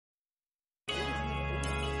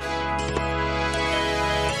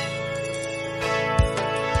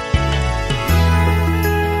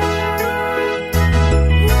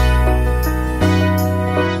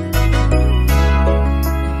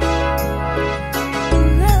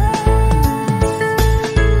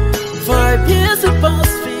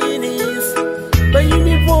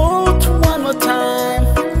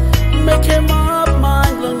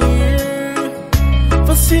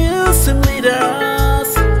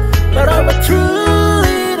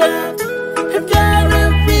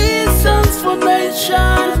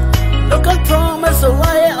Look at promise, a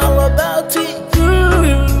lie all about it.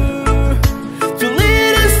 To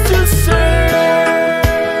lead us to serve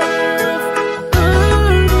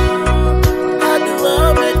our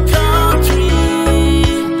beloved country,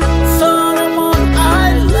 Solomon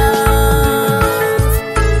Islands.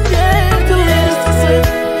 Yeah, to lead us to serve.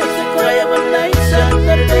 It's the cry of a nation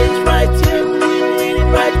that it is right here. We need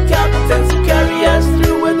right captains to carry us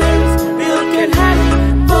through where there is milk and honey.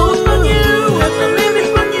 Vote on you, and we're living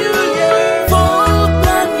for you, yeah. Vote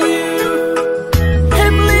on you,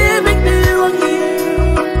 and living there on you.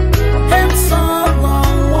 And so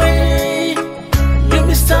long way, you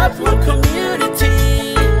missed out for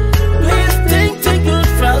community. Please take a good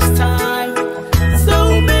first time. So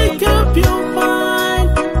make up your mind,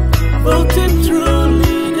 voting through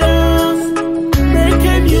leaders. Make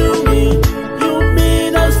a union, you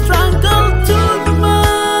mean a struggle to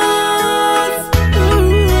must.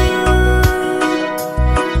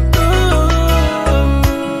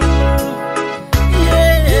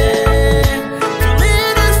 Yeah, to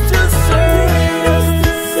lead us to serve, lead us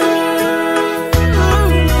to serve,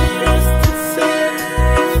 lead us to serve,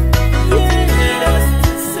 to lead us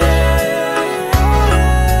to serve,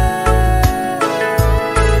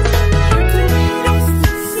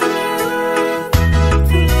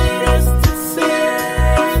 to lead us to serve,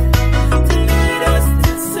 to lead us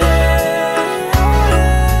to serve.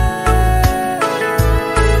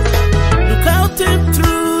 Look out him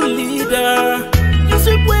true leader. Use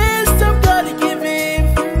your wisdom, God give him.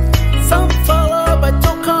 Some follow, but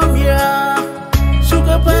don't come here.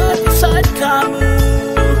 Sugar by beside Camus.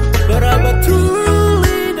 But I'm a true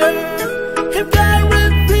leader. Him guy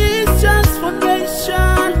with peace just for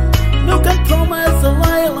nation. Look at promise, the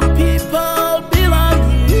loyal people belong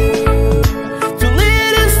you. To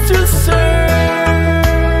lead us to serve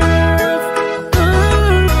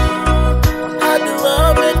our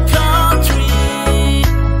beloved country,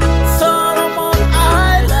 Solomon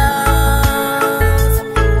Islands.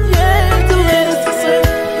 Yeah, to lead us to serve.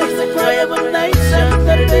 It's the cry of a nation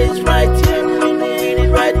that it is right here. We need it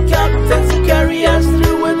right.